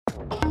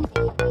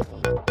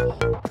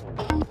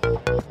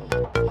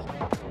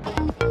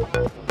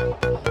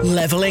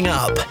Leveling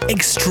up.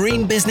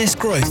 Extreme business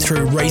growth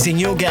through raising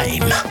your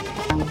game.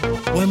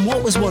 When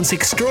what was once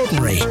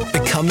extraordinary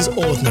becomes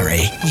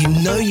ordinary, you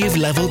know you've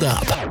leveled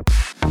up.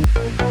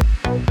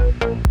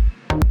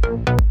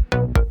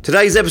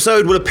 Today's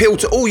episode will appeal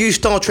to all you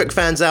Star Trek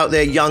fans out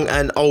there, young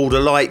and old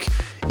alike.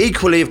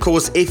 Equally, of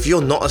course, if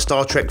you're not a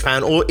Star Trek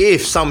fan, or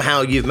if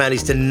somehow you've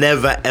managed to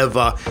never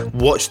ever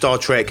watch Star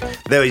Trek,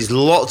 there is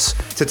lots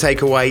to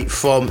take away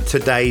from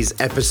today's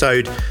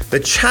episode. The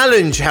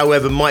challenge,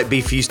 however, might be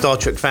for you Star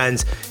Trek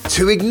fans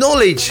to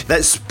acknowledge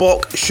that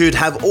Spock should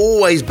have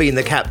always been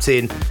the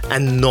captain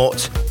and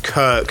not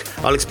Kirk.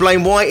 I'll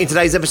explain why in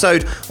today's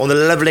episode on the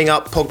Leveling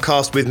Up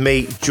podcast with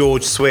me,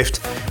 George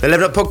Swift. The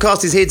Leveling Up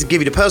podcast is here to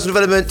give you the personal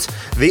development,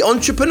 the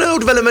entrepreneurial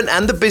development,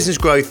 and the business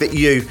growth that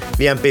you,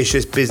 the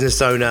ambitious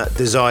business owner,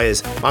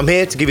 desires. I'm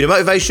here to give you the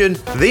motivation,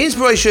 the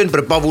inspiration, but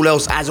above all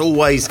else, as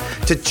always,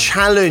 to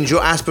challenge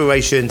your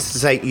aspirations to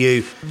take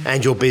you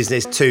and your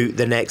business to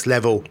the next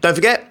level. Don't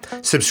forget,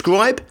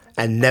 subscribe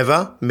and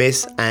never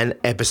miss an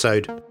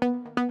episode.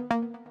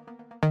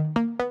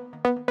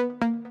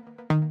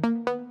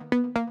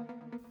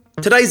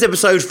 Today's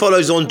episode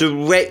follows on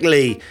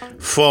directly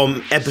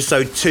from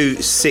episode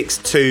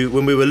 262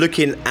 when we were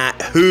looking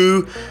at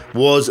who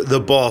was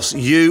the boss,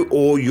 you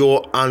or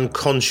your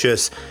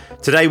unconscious.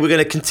 Today we're going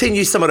to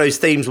continue some of those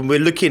themes when we're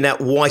looking at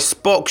why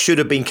Spock should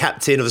have been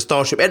captain of the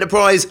Starship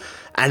Enterprise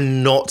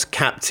and not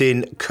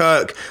Captain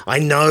Kirk. I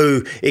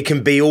know it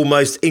can be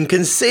almost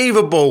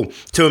inconceivable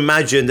to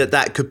imagine that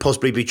that could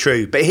possibly be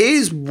true, but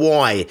here's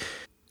why.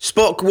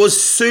 Spock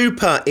was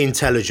super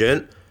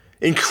intelligent,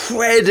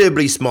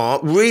 incredibly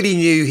smart, really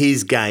knew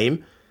his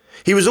game.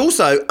 He was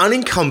also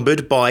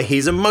unencumbered by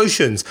his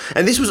emotions,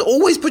 and this was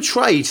always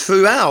portrayed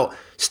throughout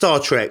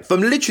Star Trek,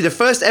 from literally the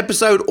first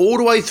episode all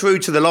the way through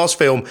to the last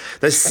film,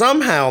 that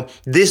somehow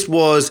this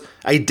was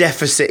a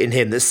deficit in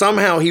him, that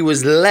somehow he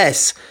was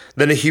less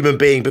than a human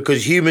being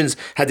because humans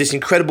had this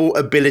incredible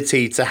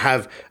ability to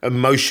have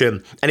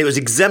emotion. And it was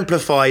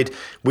exemplified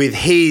with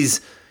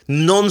his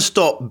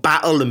non-stop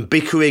battle and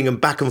bickering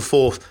and back and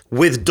forth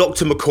with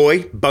Dr.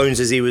 McCoy, Bones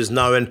as he was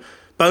known.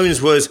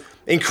 Bones was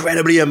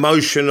incredibly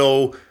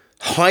emotional,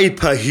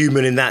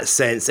 hyper-human in that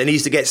sense, and he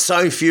used to get so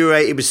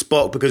infuriated with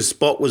Spock because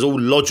Spock was all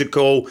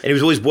logical and he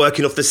was always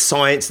working off the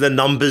science, the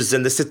numbers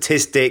and the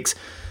statistics.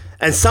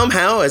 And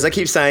somehow, as I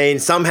keep saying,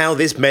 somehow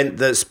this meant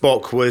that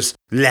Spock was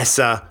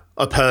lesser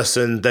a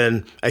person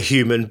than a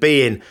human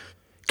being.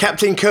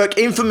 Captain Kirk,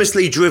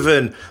 infamously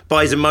driven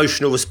by his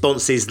emotional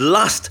responses,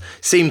 lust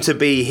seemed to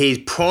be his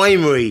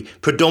primary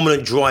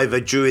predominant driver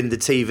during the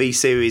TV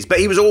series, but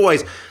he was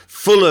always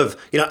full of,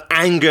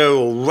 anger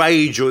or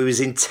rage, or he was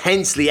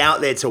intensely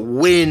out there to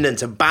win and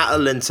to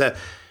battle and to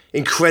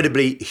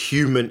incredibly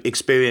human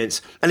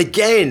experience. And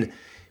again,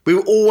 we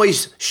were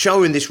always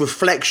showing this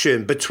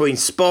reflection between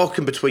Spock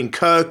and between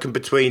Kirk and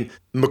between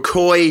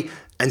McCoy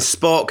and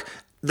Spock,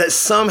 that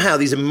somehow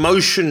these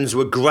emotions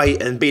were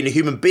great and being a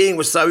human being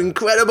was so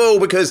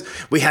incredible because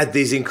we had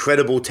these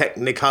incredible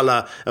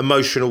technicolor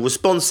emotional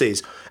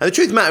responses. And the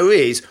truth of the matter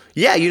is,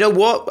 yeah, you know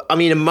what? I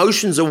mean,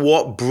 emotions are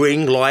what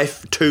bring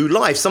life to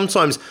life.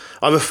 Sometimes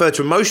I refer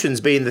to emotions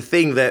being the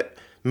thing that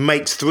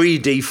makes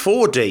 3D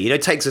 4D.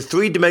 It takes a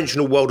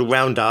three-dimensional world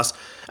around us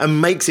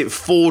and makes it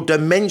 4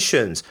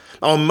 dimensions.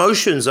 Our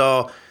emotions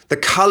are the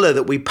color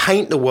that we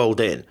paint the world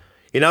in.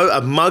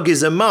 A mug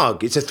is a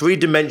mug. It's a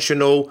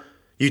three-dimensional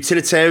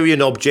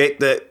utilitarian object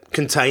that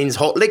contains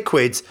hot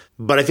liquids,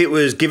 but if it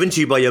was given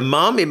to you by your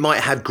mum, it might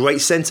have great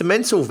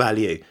sentimental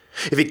value.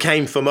 If it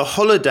came from a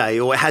holiday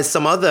or it has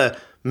some other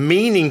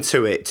meaning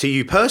to it, to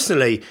you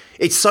personally,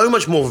 it's so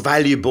much more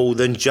valuable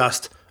than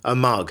just a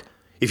mug.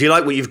 If you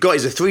like, what you've got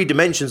is the 3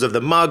 dimensions of the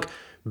mug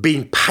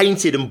being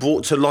painted and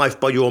brought to life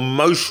by your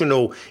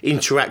emotional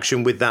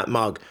interaction with that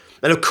mug.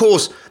 And of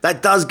course,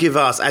 that does give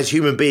us, as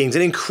human beings,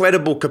 an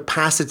incredible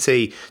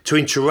capacity to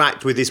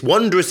interact with this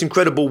wondrous,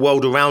 incredible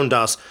world around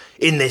us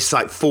in this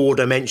 4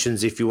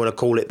 dimensions, if you want to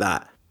call it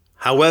that.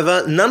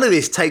 However, none of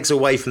this takes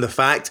away from the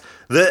fact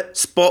that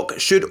Spock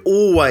should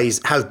always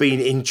have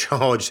been in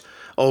charge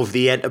of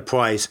the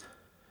Enterprise.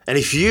 And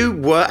if you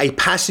were a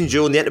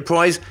passenger on the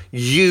Enterprise,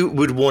 you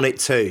would want it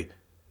too.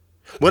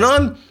 When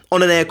I'm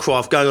on an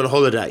aircraft going on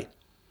holiday,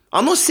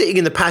 I'm not sitting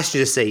in the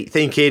passenger seat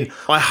thinking,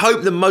 I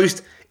hope the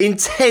most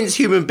intense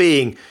human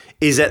being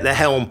is at the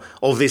helm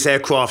of this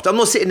aircraft. I'm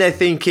not sitting there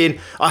thinking,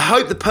 I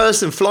hope the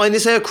person flying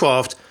this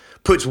aircraft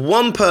puts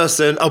one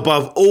person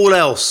above all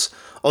else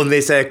on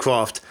this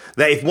aircraft.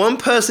 That if one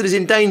person is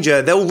in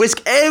danger, they'll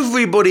risk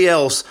everybody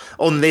else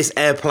on this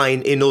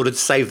airplane in order to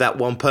save that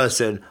one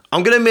person.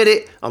 I'm going to admit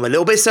it, I'm a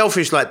little bit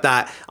selfish like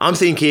that. I'm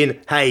thinking,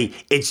 hey,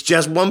 it's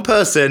just one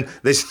person.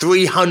 There's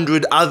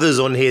 300 others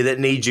on here that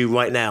need you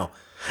right now.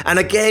 And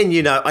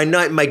again, I know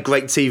it made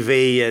great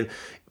TV, and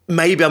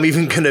maybe I'm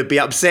even going to be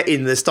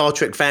upsetting the Star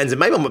Trek fans, and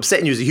maybe I'm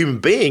upsetting you as a human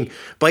being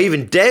by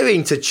even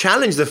daring to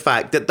challenge the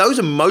fact that those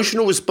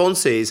emotional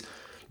responses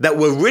that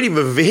were really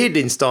revered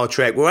in Star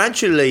Trek were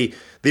actually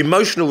the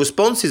emotional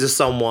responses of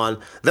someone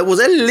that was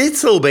a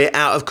little bit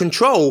out of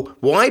control.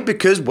 Why?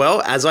 Because,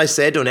 well, as I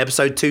said on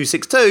episode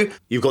 262,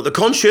 you've got the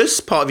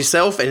conscious part of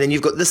yourself and then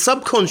you've got the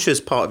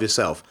subconscious part of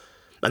yourself.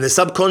 And the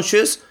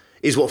subconscious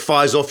is what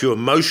fires off your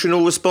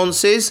emotional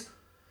responses,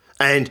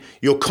 and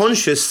your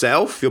conscious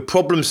self, your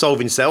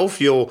problem-solving self,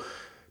 your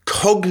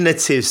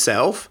cognitive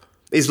self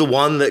is the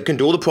one that can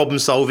do all the problem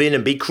solving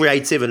and be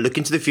creative and look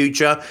into the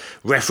future,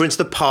 reference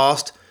the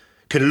past,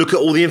 can look at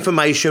all the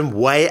information,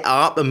 weigh it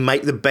up and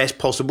make the best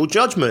possible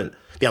judgment.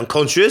 The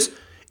unconscious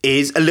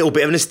is a little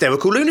bit of an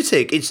hysterical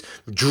lunatic. It's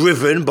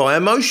driven by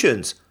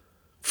emotions.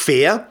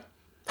 Fear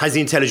has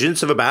the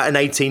intelligence of about an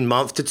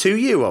 18-month to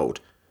 2-year-old.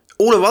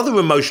 All of other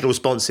emotional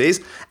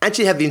responses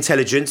actually have the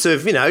intelligence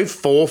of,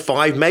 4,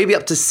 5, maybe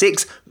up to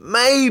 6,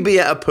 maybe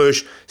at a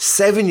push,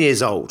 7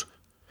 years old.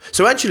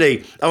 So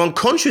actually, our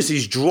unconscious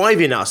is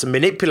driving us and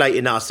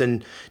manipulating us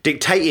and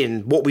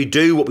dictating what we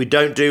do, what we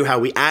don't do, how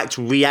we act,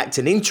 react,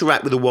 and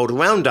interact with the world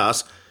around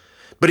us.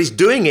 But it's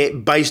doing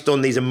it based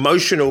on these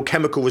emotional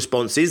chemical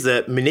responses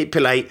that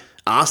manipulate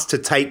us to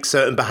take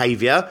certain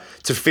behavior,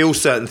 to feel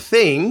certain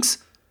things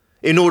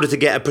in order to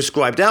get a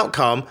prescribed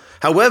outcome.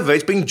 However,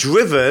 it's being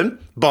driven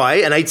by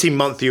an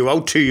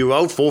 18-month-year-old,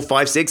 2-year-old, 4,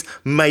 5, 6,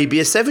 maybe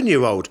a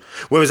 7-year-old.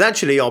 Whereas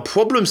actually our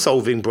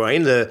problem-solving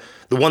brain, the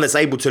one that's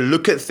able to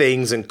look at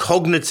things and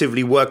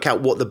cognitively work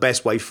out what the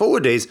best way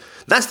forward is,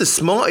 that's the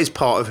smartest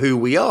part of who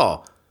we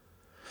are.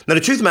 Now,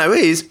 the truth of the matter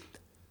is,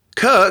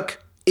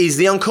 Kirk is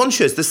the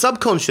unconscious, the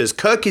subconscious.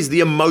 Kirk is the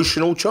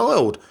emotional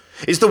child.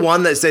 It's the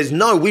one that says,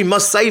 no, we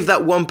must save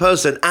that one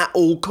person at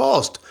all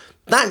cost.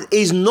 That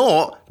is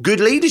not good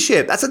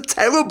leadership. That's a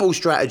terrible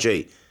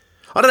strategy.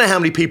 I don't know how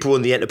many people are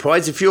on the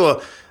Enterprise. If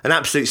you're an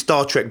absolute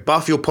Star Trek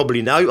buff, you'll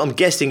probably know. I'm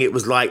guessing it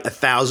was like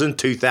 1,000,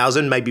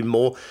 2,000, maybe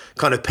more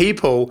kind of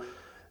people.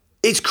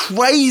 It's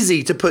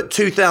crazy to put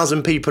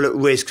 2,000 people at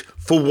risk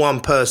for one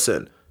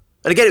person.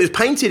 And again, it was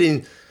painted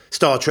in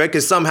Star Trek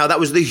as somehow that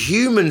was the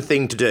human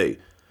thing to do.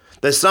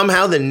 That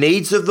somehow the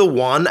needs of the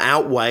one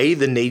outweigh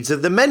the needs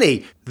of the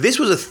many. This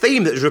was a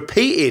theme that was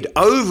repeated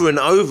over and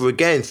over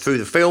again through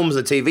the films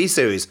and TV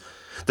series.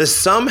 That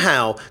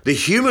somehow the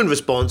human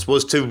response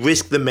was to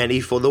risk the many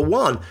for the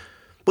one.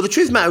 Well, the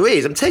truth of the matter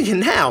is, I'm telling you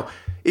now,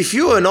 if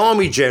you're an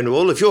army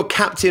general, if you're a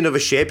captain of a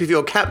ship, if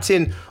you're a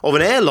captain of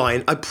an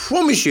airline, I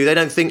promise you they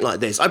don't think like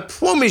this. I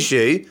promise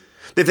you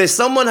that if there's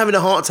someone having a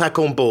heart attack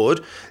on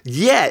board,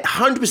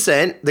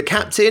 100% the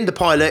captain, the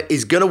pilot,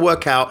 is going to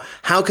work out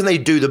how can they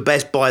do the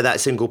best by that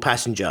single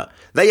passenger.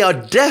 They are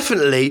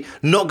definitely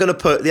not going to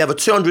put the other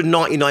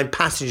 299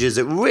 passengers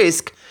at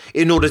risk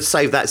in order to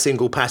save that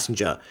single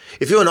passenger.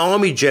 If you're an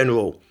army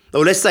general,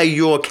 or let's say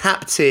you're a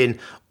captain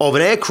of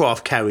an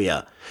aircraft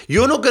carrier,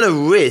 you're not going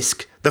to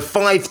risk the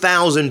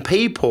 5,000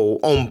 people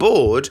on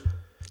board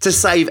to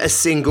save a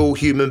single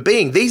human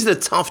being. These are the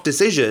tough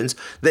decisions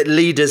that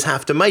leaders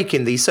have to make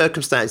in these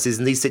circumstances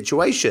and these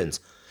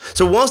situations.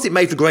 So whilst it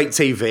made for great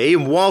TV,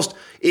 and whilst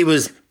it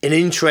was an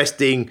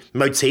interesting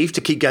motif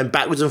to keep going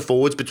backwards and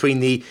forwards between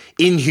the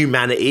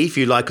inhumanity, if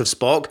you like, of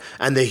Spock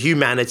and the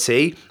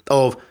humanity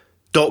of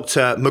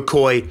Dr.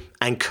 McCoy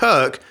and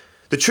Kirk,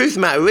 the truth of the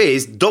matter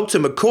is, Dr.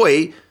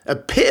 McCoy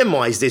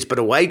epitomized this, by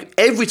the way.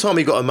 Every time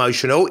he got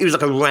emotional, he was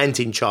like a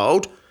ranting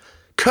child.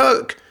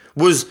 Kirk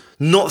was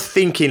not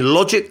thinking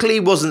logically,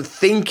 wasn't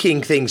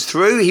thinking things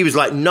through. He was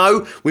like,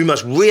 no, we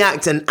must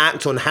react and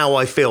act on how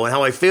I feel. And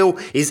how I feel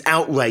is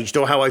outraged,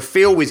 or how I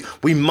feel is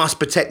we must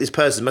protect this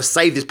person, must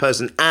save this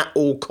person at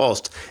all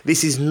costs.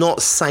 This is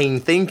not sane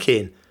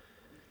thinking.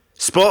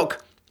 Spock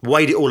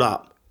weighed it all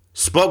up.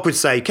 Spock would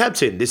say,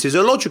 Captain, this is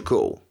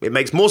illogical. It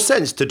makes more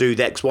sense to do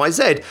the X, Y,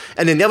 Z.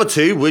 And then the other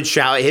two would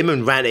shout at him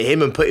and rant at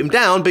him and put him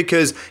down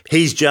because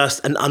he's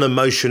just an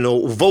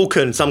unemotional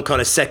Vulcan, some kind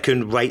of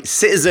second-rate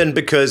citizen,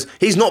 because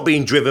he's not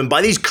being driven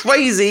by these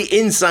crazy,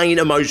 insane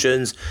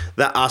emotions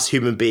that us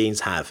human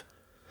beings have.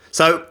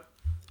 So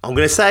I'm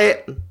going to say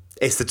it.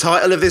 It's the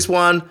title of this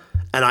one,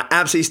 and I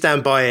absolutely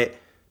stand by it.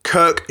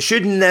 Kirk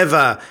should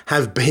never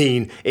have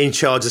been in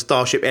charge of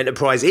Starship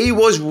Enterprise. He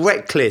was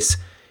reckless.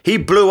 He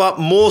blew up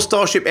more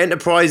Starship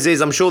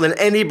Enterprises, I'm sure, than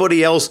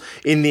anybody else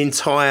in the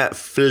entire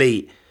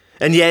fleet.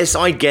 And yes,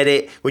 I get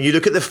it. When you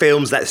look at the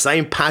films, that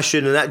same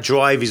passion and that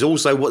drive is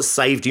also what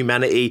saved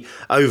humanity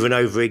over and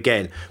over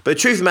again. But the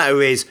truth of the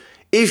matter is,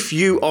 if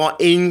you are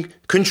in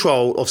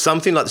control of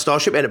something like the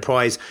Starship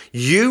Enterprise,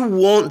 you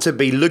want to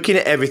be looking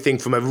at everything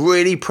from a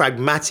really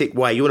pragmatic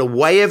way. You want to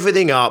weigh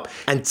everything up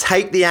and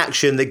take the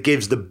action that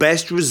gives the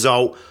best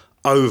result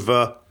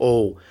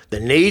overall. The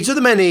needs of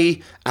the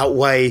many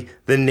outweigh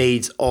the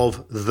needs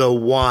of the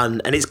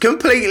one. And it's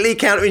completely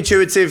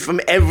counterintuitive from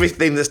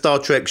everything that Star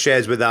Trek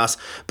shares with us,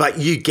 but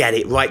you get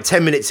it, right?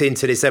 10 minutes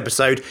into this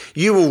episode,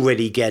 you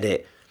already get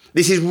it.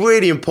 This is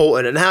really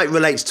important, and how it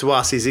relates to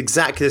us is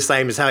exactly the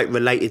same as how it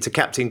related to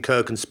Captain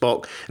Kirk and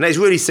Spock. And it's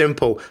really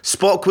simple.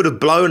 Spock would have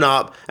blown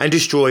up and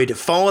destroyed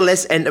far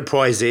less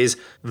enterprises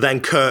than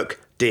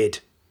Kirk did.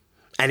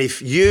 And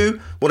if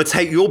you want to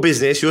take your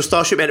business, your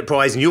Starship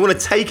Enterprise, and you want to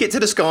take it to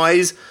the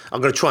skies,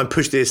 I'm going to try and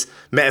push this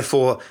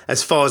metaphor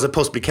as far as I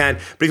possibly can.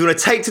 But if you want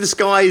to take it to the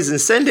skies and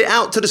send it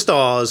out to the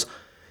stars,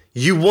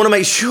 you want to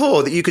make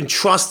sure that you can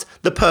trust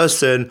the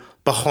person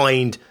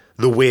behind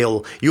the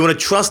wheel. You want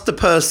to trust the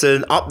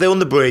person up there on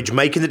the bridge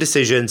making the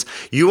decisions.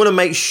 You want to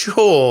make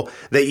sure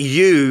that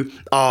you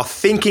are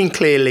thinking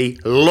clearly,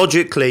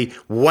 logically,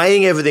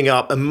 weighing everything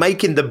up and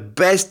making the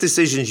best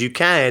decisions you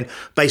can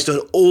based on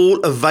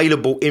all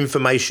available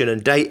information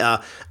and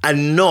data,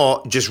 and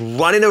not just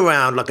running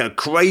around like a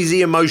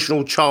crazy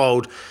emotional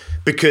child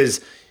because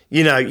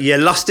you're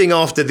lusting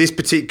after this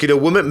particular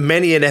woman.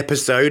 Many an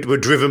episode were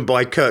driven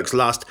by Kirk's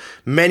lust.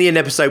 Many an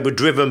episode were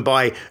driven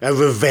by a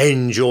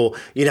revenge or,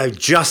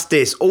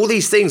 justice. All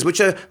these things which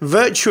are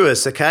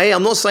virtuous, okay?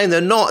 I'm not saying they're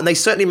not, and they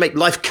certainly make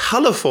life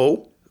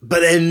colourful,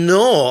 but they're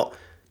not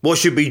what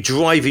should be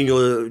driving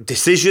your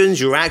decisions,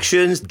 your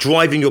actions,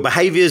 driving your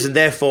behaviours, and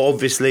therefore,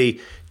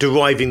 obviously,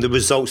 deriving the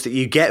results that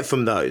you get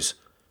from those.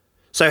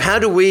 So how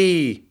do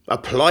we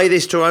apply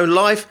this to our own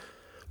life?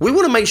 We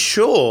want to make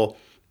sure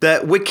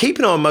that we're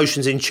keeping our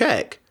emotions in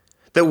check,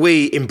 that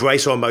we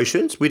embrace our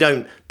emotions. We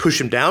don't push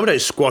them down. We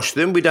don't squash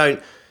them. We don't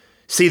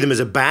see them as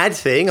a bad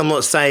thing. I'm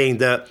not saying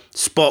that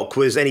Spock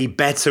was any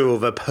better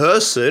of a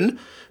person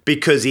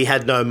because he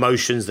had no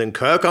emotions than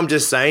Kirk. I'm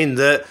just saying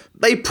that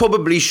they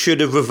probably should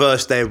have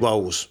reversed their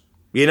roles.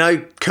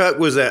 Kirk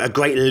was a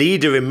great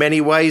leader in many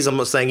ways. I'm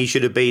not saying he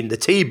should have been the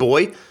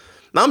T-boy.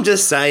 I'm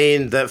just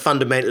saying that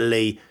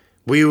fundamentally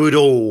we would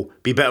all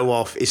be better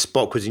off if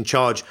Spock was in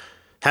charge.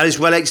 How this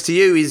relates to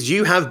you is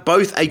you have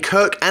both a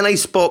Kirk and a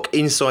Spock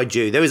inside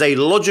you. There is a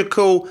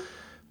logical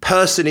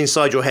person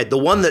inside your head, the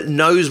one that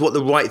knows what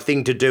the right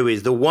thing to do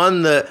is, the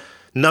one that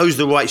knows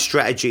the right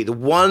strategy, the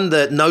one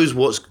that knows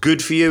what's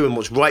good for you and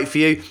what's right for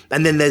you.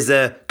 And then there's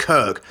a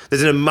Kirk.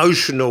 There's an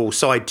emotional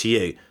side to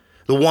you,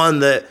 the one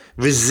that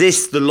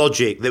resists the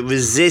logic, that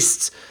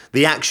resists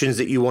the actions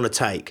that you want to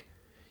take.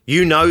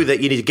 You know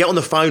that you need to get on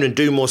the phone and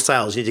do more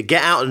sales. You need to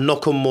get out and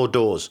knock on more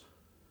doors.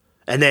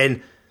 And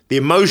then the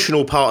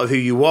emotional part of who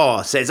you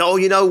are says, oh,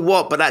 you know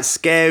what, but that's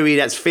scary,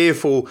 that's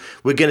fearful,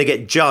 we're going to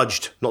get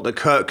judged. Not that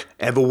Kirk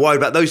ever worried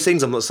about those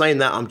things. I'm not saying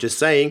that. I'm just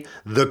saying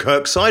the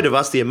Kirk side of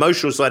us, the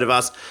emotional side of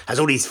us, has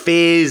all these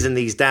fears and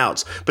these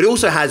doubts, but it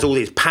also has all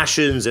these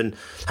passions and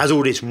has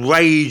all this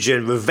rage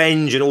and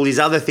revenge and all these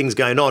other things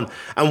going on.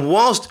 And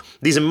whilst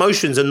these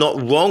emotions are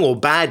not wrong or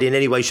bad in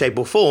any way, shape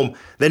or form,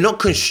 they're not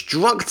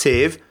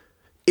constructive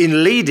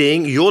in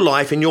leading your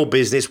life and your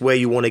business where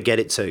you want to get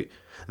it to.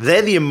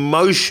 They're the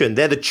emotion,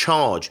 they're the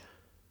charge.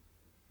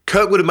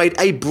 Kirk would have made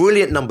a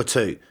brilliant number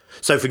 2.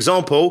 So, for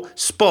example,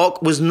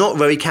 Spock was not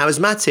very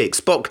charismatic.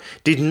 Spock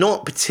did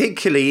not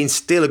particularly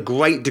instill a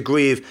great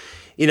degree of,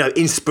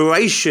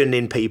 inspiration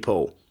in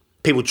people.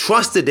 People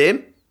trusted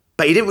him,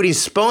 but he didn't really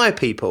inspire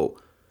people.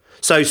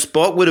 So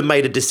Spock would have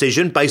made a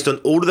decision based on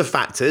all of the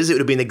factors. It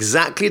would have been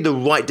exactly the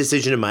right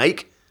decision to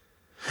make.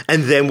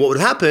 And then what would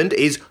have happened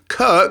is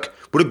Kirk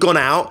would have gone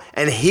out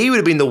and he would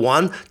have been the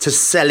one to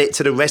sell it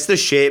to the rest of the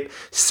ship,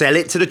 sell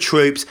it to the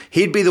troops.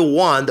 He'd be the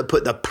one that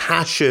put the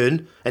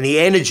passion and the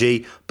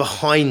energy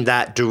behind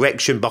that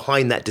direction,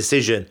 behind that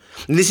decision.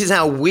 And this is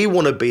how we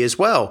want to be as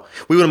well.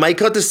 We want to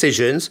make our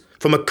decisions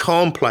from a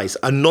calm place,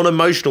 a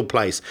non-emotional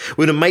place.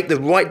 We want to make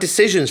the right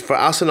decisions for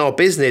us and our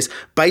business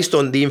based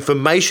on the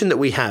information that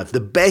we have,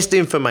 the best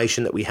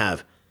information that we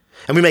have.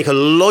 And we make a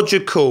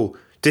logical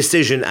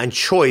decision and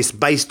choice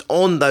based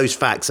on those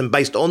facts and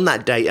based on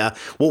that data,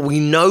 what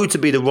we know to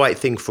be the right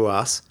thing for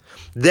us.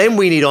 Then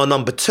we need our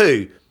number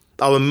 2,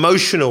 our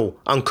emotional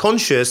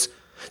unconscious,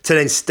 to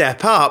then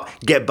step up,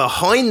 get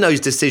behind those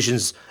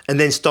decisions, and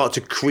then start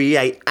to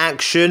create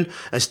action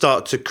and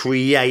start to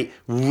create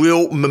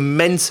real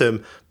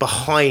momentum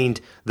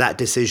behind that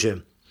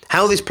decision.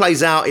 How this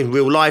plays out in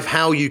real life,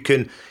 how you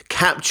can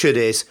capture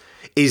this,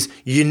 is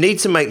you need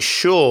to make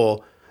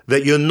sure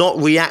that you're not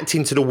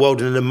reacting to the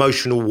world in an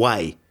emotional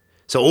way.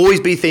 So always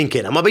be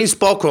thinking, am I being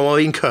Spock or am I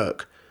being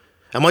Kirk?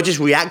 Am I just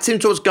reacting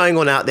to what's going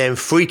on out there and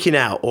freaking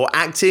out, or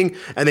acting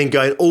and then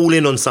going all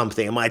in on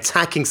something? Am I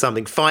attacking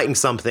something, fighting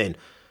something?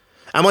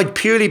 Am I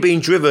purely being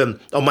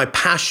driven on my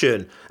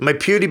passion? Am I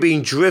purely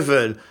being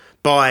driven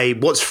by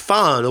what's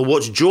fun or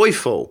what's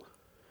joyful?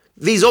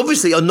 These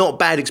obviously are not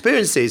bad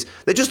experiences.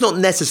 They're just not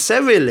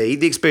necessarily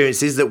the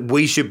experiences that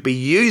we should be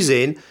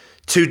using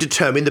to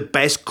determine the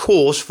best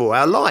course for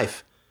our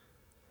life.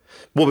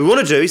 What we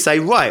want to do is say,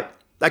 right,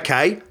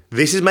 okay,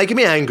 this is making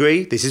me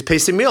angry, this is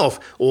pissing me off,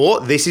 or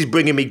this is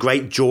bringing me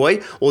great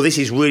joy, or this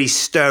is really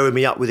stirring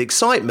me up with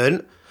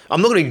excitement.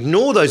 I'm not going to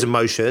ignore those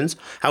emotions.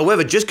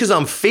 However, just because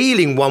I'm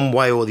feeling one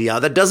way or the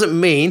other doesn't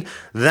mean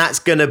that's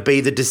going to be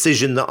the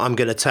decision that I'm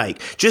going to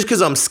take. Just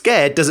because I'm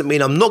scared doesn't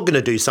mean I'm not going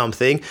to do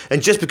something.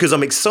 And just because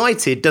I'm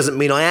excited doesn't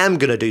mean I am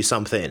going to do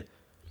something.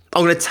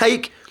 I'm going to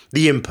take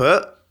the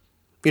input.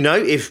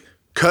 If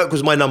Kirk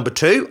was my number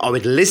 2, I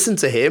would listen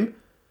to him.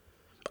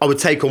 I would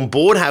take on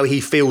board how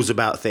he feels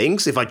about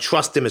things, if I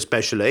trust him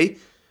especially.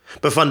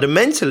 But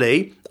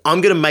fundamentally, I'm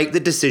going to make the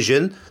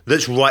decision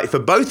that's right for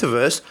both of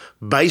us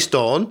based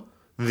on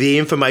the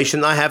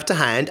information that I have to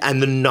hand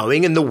and the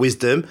knowing and the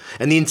wisdom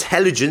and the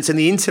intelligence and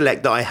the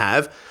intellect that I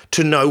have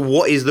to know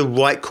what is the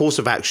right course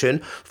of action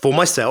for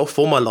myself,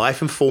 for my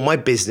life, and for my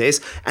business,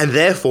 and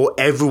therefore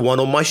everyone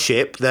on my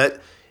ship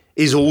that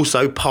is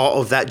also part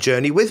of that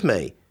journey with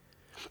me.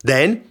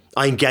 Then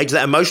I engage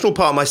that emotional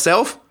part of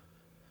myself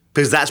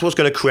because that's what's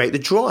going to create the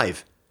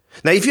drive.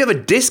 Now, if you have a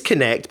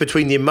disconnect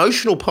between the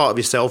emotional part of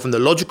yourself and the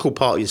logical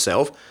part of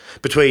yourself,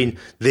 between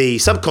the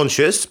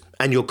subconscious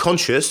and your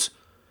conscious,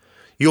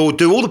 you'll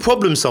do all the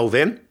problem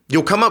solving,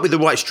 you'll come up with the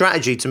right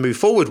strategy to move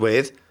forward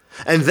with,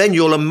 and then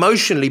you'll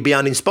emotionally be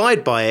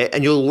uninspired by it,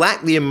 and you'll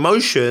lack the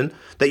emotion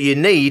that you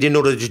need in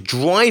order to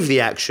drive the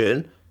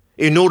action,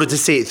 in order to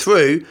see it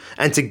through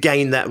and to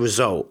gain that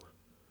result.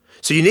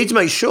 So you need to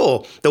make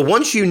sure that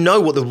once you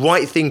know what the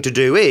right thing to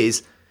do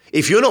is,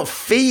 if you're not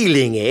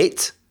feeling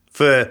it,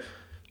 for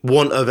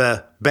want of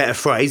a better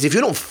phrase, if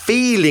you're not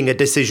feeling a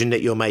decision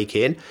that you're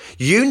making,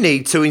 you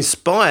need to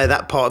inspire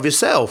that part of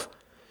yourself.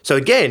 So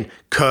again,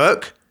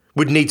 Kirk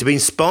would need to be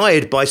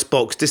inspired by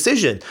Spock's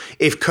decision.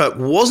 If Kirk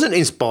wasn't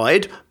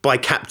inspired by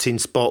Captain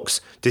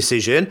Spock's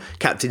decision,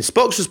 Captain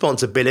Spock's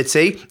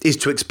responsibility is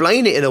to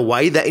explain it in a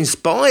way that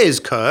inspires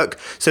Kirk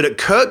so that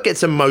Kirk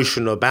gets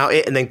emotional about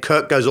it and then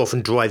Kirk goes off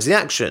and drives the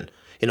action.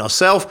 In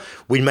ourselves,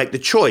 we make the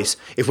choice.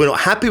 If we're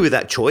not happy with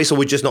that choice or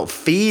we're just not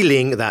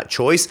feeling that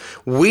choice,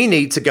 we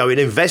need to go and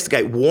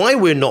investigate why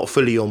we're not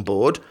fully on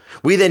board.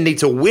 We then need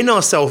to win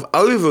ourselves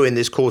over in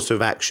this course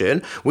of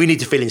action. We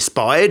need to feel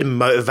inspired,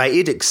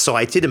 motivated,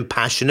 excited, and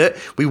passionate.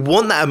 We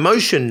want that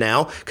emotion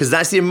now because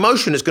that's the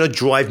emotion that's going to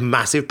drive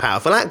massive,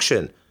 powerful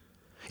action.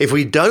 If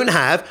we don't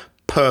have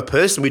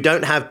purpose, and we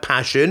don't have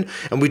passion,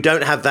 and we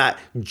don't have that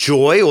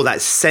joy or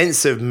that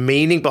sense of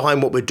meaning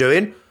behind what we're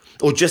doing,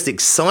 or just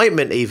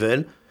excitement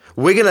even,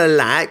 we're going to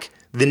lack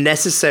the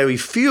necessary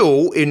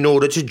fuel in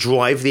order to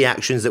drive the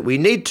actions that we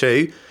need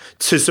to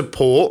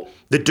support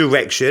the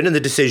direction and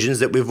the decisions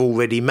that we've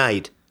already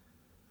made.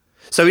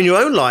 So in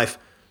your own life,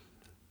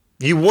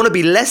 you want to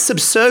be less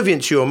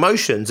subservient to your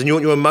emotions and you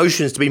want your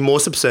emotions to be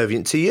more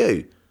subservient to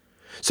you.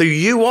 So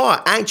you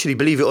are actually,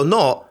 believe it or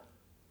not,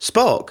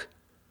 Spock.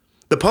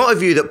 The part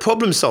of you that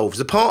problem solves,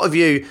 the part of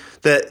you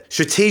that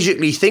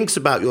strategically thinks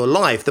about your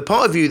life, the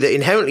part of you that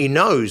inherently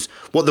knows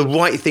what the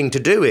right thing to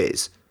do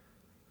is,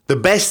 the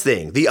best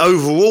thing, the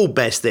overall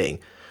best thing,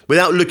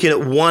 without looking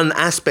at one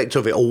aspect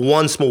of it or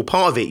one small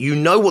part of it. You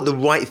know what the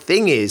right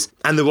thing is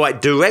and the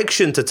right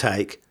direction to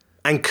take.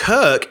 And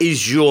Kirk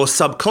is your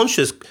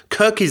subconscious.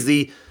 Kirk is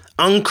the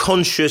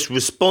unconscious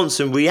response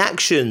and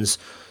reactions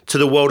to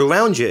the world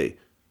around you.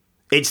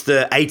 It's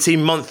the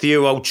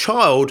 18-month-year-old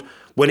child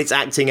when it's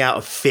acting out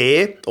of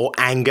fear or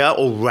anger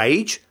or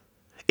rage.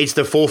 It's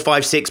the 4,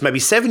 5, 6, maybe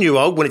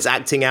 7-year-old when it's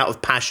acting out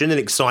of passion and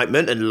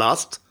excitement and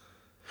lust.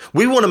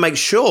 We want to make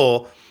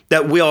sure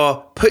that we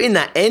are putting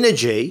that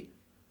energy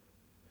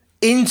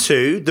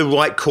into the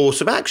right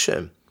course of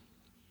action.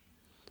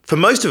 For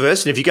most of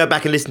us, and if you go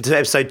back and listen to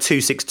episode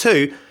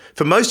 262,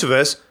 for most of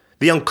us,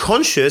 the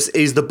unconscious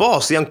is the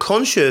boss. The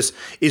unconscious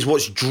is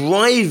what's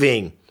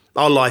driving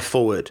our life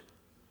forward.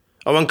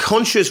 Our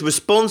unconscious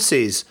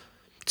responses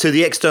to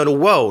the external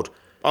world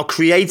are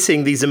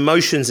creating these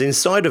emotions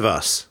inside of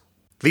us.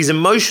 These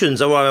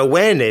emotions are our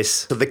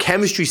awareness of the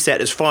chemistry set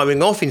that's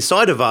firing off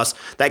inside of us,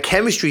 that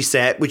chemistry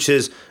set which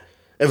has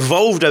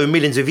evolved over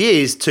millions of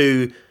years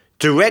to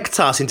direct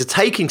us into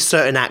taking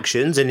certain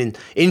actions and in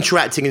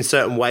interacting in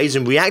certain ways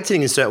and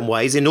reacting in certain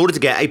ways in order to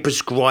get a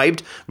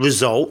prescribed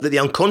result that the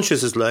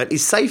unconscious has learned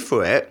is safe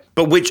for it,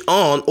 but which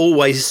aren't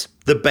always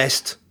the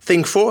best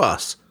thing for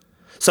us.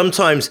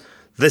 Sometimes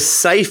the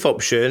safe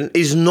option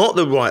is not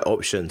the right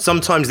option.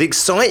 Sometimes the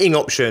exciting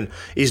option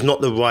is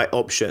not the right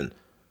option.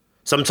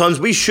 Sometimes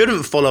we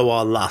shouldn't follow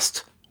our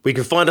lust. We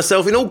can find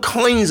ourselves in all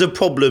kinds of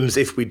problems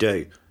if we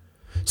do.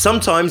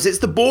 Sometimes it's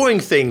the boring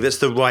thing that's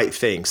the right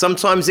thing.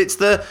 Sometimes it's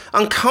the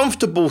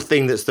uncomfortable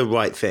thing that's the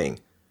right thing.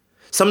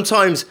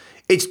 Sometimes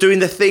it's doing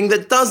the thing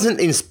that doesn't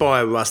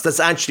inspire us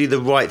that's actually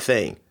the right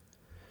thing.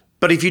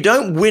 But if you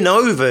don't win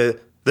over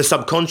the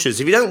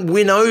subconscious, if you don't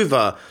win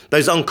over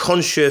those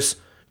unconscious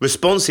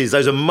responses,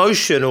 those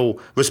emotional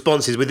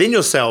responses within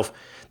yourself,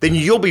 then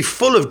you'll be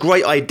full of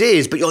great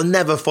ideas, but you'll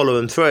never follow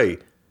them through.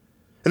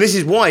 And this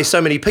is why so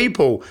many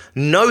people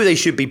know they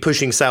should be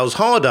pushing sales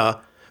harder,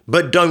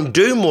 but don't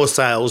do more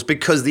sales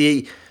because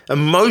the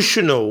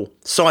emotional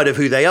side of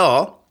who they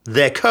are,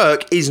 their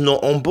Kirk, is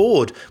not on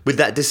board with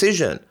that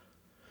decision.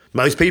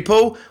 Most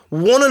people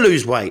want to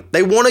lose weight.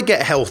 They want to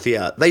get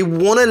healthier. They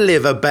want to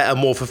live a better,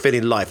 more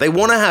fulfilling life. They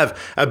want to have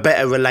a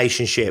better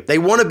relationship. They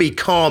want to be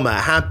calmer,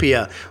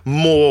 happier,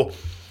 more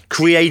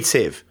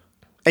creative.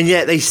 And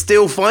yet they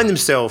still find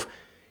themselves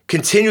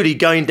continually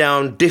going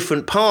down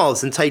different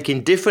paths and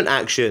taking different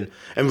action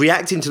and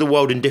reacting to the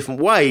world in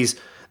different ways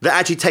that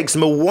actually takes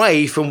them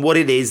away from what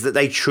it is that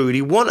they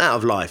truly want out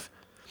of life.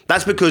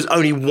 That's because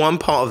only one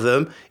part of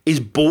them is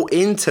bought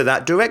into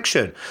that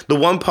direction. The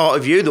one part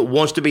of you that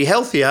wants to be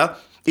healthier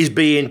is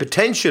being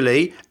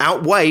potentially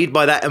outweighed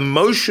by that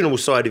emotional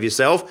side of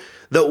yourself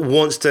that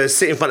wants to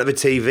sit in front of a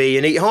TV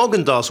and eat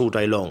Haagen-Dazs all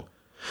day long.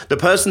 The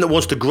person that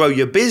wants to grow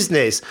your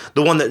business,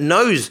 the one that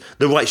knows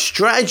the right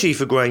strategy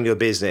for growing your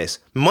business,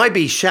 might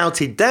be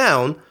shouted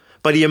down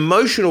by the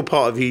emotional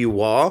part of who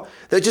you are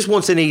that just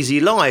wants an easy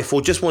life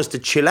or just wants to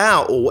chill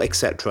out or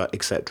etc.,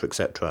 etc.,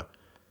 etc.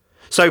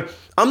 So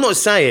I'm not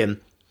saying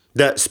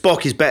that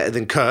Spock is better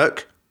than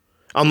Kirk.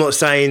 I'm not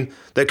saying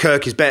that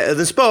Kirk is better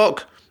than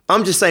Spock.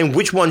 I'm just saying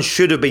which one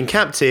should have been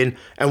captain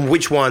and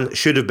which one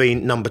should have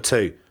been number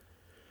 2.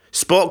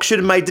 Spock should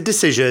have made the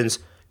decisions,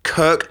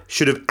 Kirk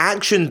should have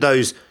actioned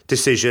those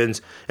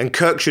decisions, and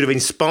Kirk should have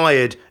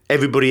inspired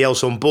everybody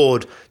else on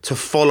board to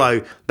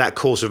follow that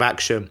course of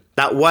action.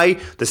 That way,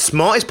 the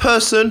smartest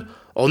person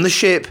on the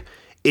ship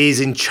is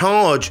in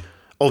charge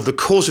of the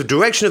course of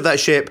direction of that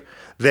ship.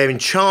 They're in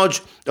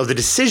charge of the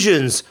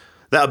decisions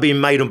that are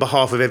being made on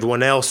behalf of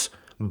everyone else.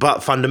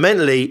 But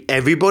fundamentally,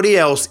 everybody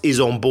else is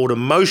on board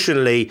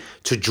emotionally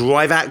to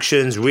drive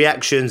actions,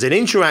 reactions, and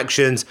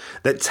interactions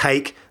that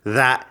take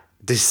that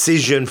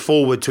decision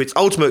forward to its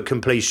ultimate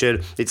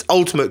completion, its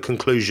ultimate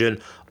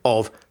conclusion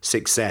of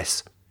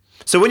success.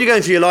 So when you're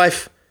going through your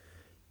life,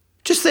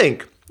 just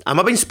think, am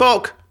I being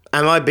Spock?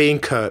 Am I being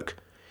Kirk?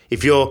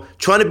 If you're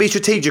trying to be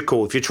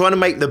strategical, if you're trying to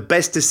make the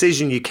best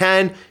decision you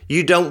can,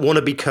 you don't want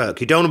to be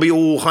Kirk. You don't want to be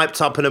all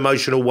hyped up and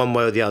emotional one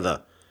way or the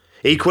other.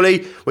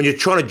 Equally, when you're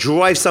trying to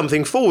drive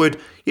something forward,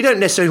 you don't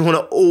necessarily want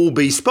to all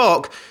be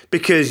Spock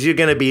because you're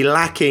going to be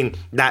lacking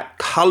that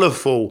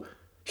colourful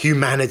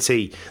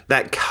humanity,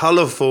 that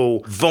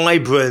colourful,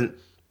 vibrant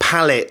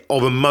palette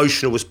of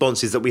emotional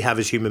responses that we have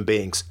as human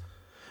beings.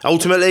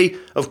 Ultimately,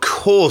 of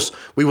course,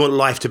 we want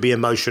life to be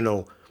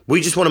emotional.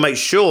 We just want to make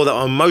sure that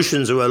our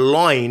emotions are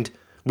aligned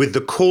with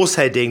the course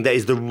heading that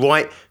is the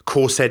right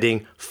course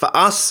heading for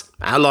us,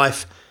 our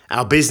life,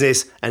 our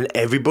business, and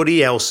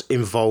everybody else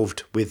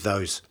involved with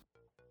those.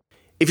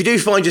 If you do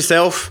find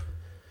yourself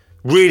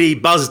really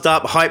buzzed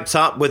up, hyped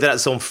up, whether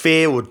that's on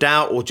fear or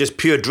doubt or just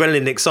pure adrenaline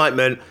and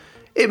excitement,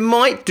 it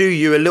might do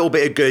you a little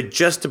bit of good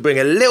just to bring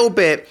a little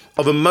bit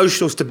of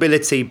emotional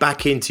stability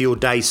back into your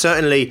day,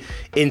 certainly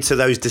into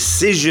those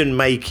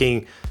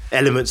decision-making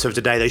elements of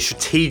the day, those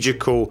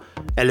strategical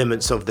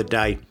elements of the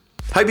day.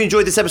 Hope you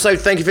enjoyed this episode.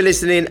 Thank you for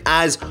listening.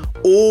 As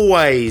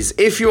always,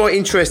 if you are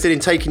interested in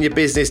taking your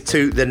business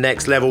to the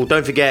next level,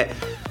 don't forget,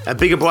 at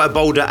Bigger, Brighter,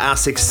 Bolder, our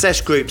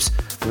success groups,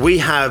 we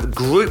have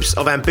groups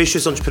of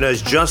ambitious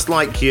entrepreneurs just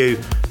like you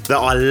that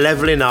are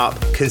leveling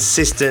up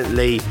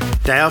consistently,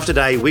 day after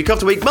day, week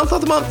after week, month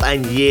after month,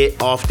 and year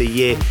after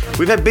year.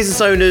 We've had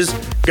business owners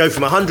go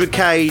from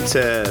 100K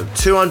to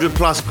 200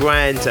 plus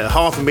grand to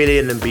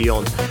 $500,000 and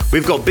beyond.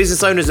 We've got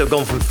business owners that have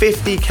gone from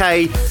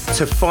 50K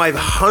to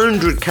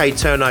 500K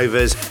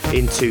turnovers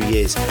in 2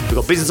 years. We've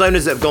got business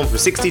owners that have gone from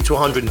 60 to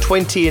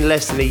 120 in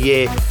less than a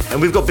year.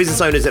 And we've got business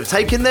owners that have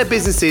taken their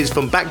businesses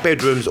from back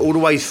bedrooms all the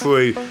way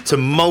through to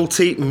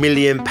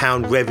multi-million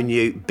pound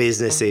revenue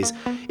businesses.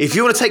 If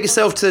you want to take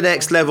yourself to the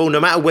next level, no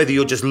matter whether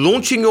you're just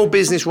launching your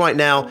business right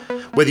now,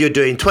 whether you're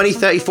doing 20,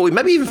 30, 40,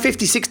 maybe even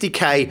 50,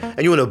 60K,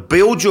 and you want to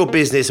build your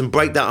business and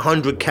break that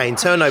 100K in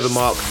turnover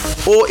mark,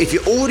 or if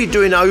you're already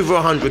doing over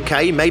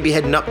 100K, maybe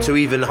heading up to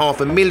even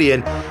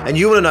 $500,000, and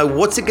you want to know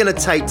what's it going to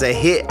take to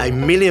hit £1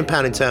 million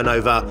in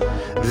turnover,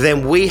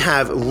 then we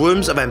have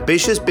rooms of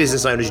ambitious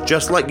business owners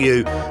just like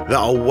you that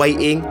are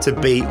waiting to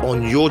be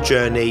on your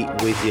journey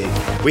with you.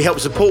 We help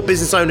support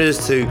business owners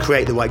to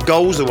create the right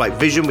goals, the right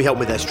vision. We help them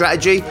with their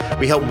strategy.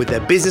 We help them with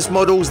their business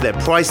models, their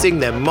pricing,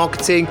 their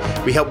marketing.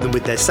 We help them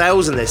with their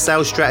sales and their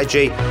sales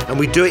strategy, and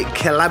we do it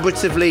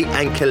collaboratively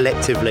and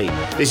collectively.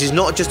 This is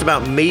not just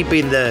about me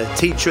being the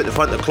teacher at the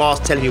front of the class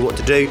telling you what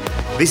to do.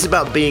 This is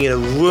about being in a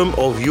room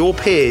of your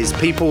peers,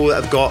 people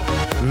that have got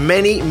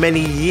many,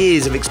 many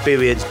years of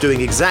experience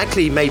doing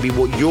exactly maybe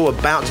what you're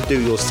about to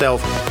do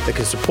yourself, that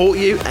can support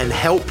you and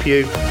help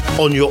you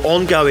on your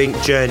ongoing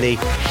journey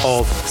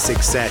of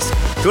success.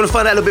 If you want to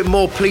find out a little bit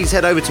more, please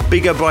head over to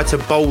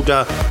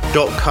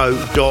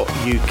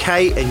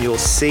biggerbrighterbolder.co.uk and you'll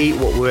see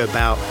what we're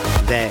about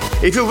there.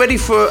 If you're ready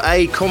for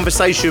a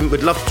conversation,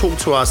 we'd love to talk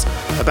to us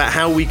about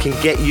how we can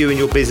get you and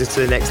your business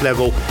to the next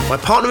level. My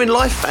partner in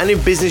life and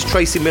in business,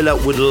 Tracy Miller,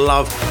 would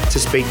love to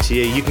speak to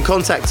you. You can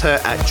contact her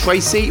at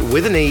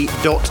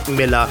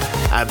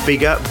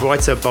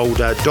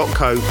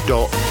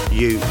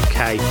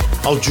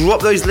tracy.miller@biggerbrighterbolder.co.uk. I'll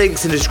drop those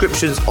links in the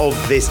descriptions of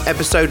this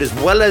episode, as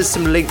well as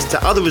some links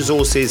to other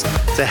resources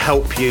to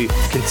help you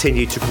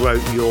continue to grow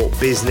your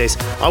business.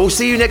 I will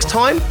see you next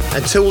time.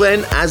 Until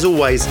then, as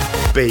always,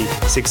 be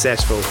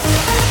successful.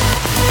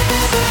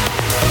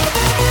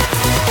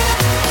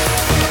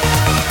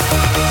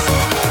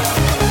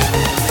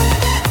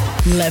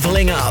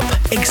 Leveling up.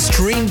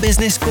 Extreme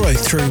business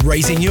growth through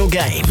raising your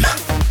game.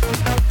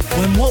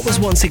 When what was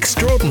once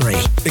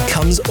extraordinary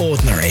becomes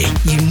ordinary,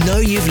 you know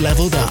you've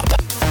leveled up.